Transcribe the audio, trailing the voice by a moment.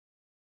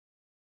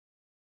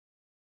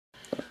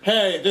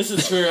Hey, this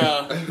is for,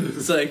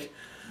 it's like,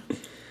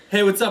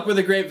 hey, what's up with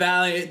the Great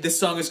Valley? This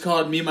song is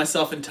called Me,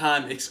 Myself, and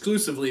Time,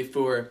 exclusively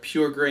for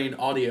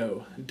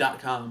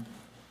PureGrainAudio.com.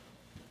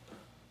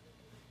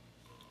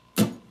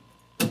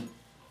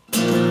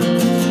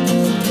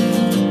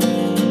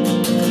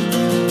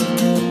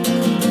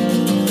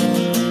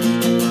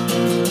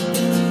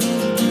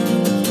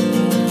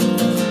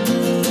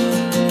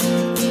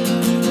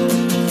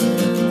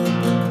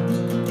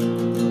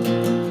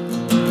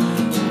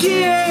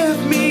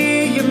 Give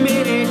me a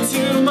minute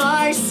to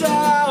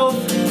myself.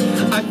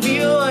 I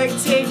feel like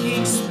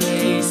taking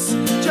space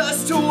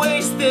just to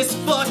waste this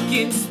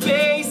fucking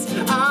space.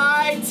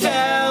 I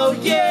tell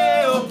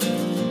you,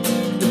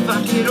 if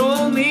I could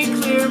only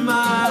clear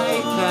my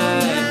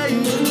head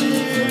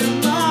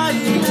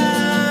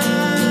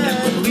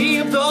and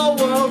leave the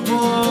world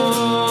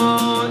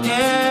won't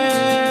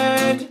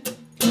end.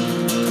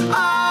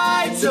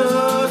 I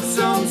took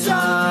some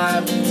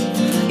time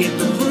in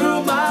the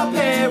room my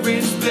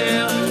parents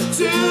built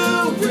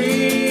to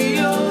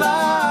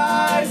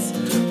realize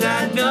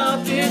that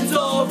nothing's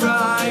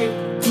alright.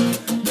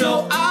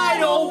 No, I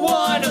don't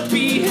wanna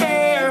be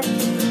here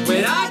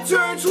when I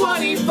turn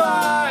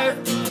 25.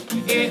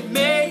 It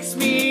makes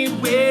me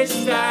wish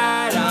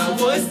that I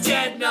was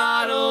dead,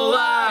 not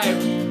alive.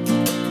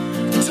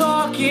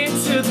 Talking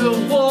to the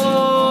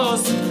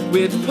walls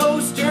with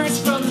posters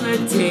from the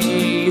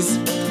days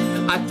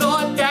I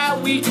thought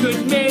that we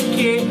could make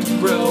it,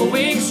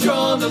 growing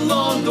strong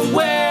along the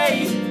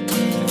way.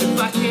 If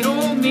I could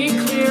only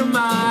clear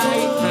my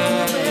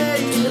head,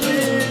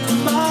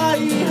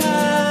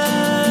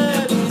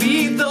 and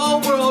leave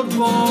the world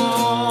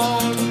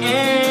won't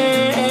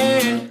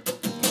end.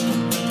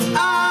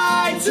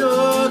 I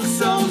took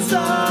some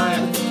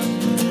time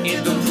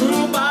in the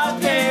room my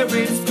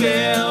parents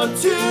built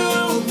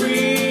to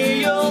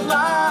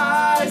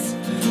realize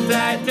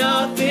that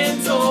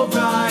nothing's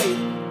alright.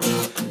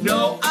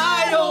 No,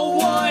 I don't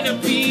wanna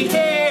be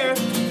here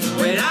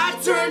when I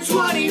turn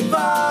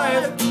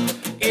 25.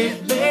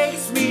 It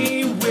makes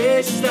me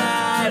wish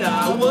that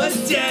I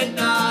was dead,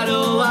 not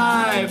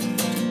alive.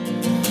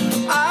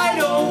 I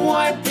don't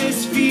want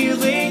this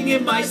feeling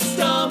in my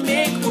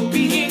stomach for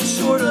being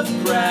short of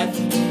breath.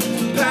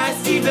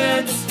 Past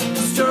events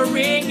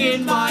stirring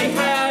in my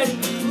head,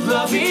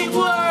 loving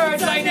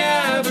words I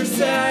never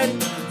said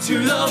to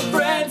the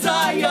friends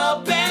I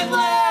abandoned.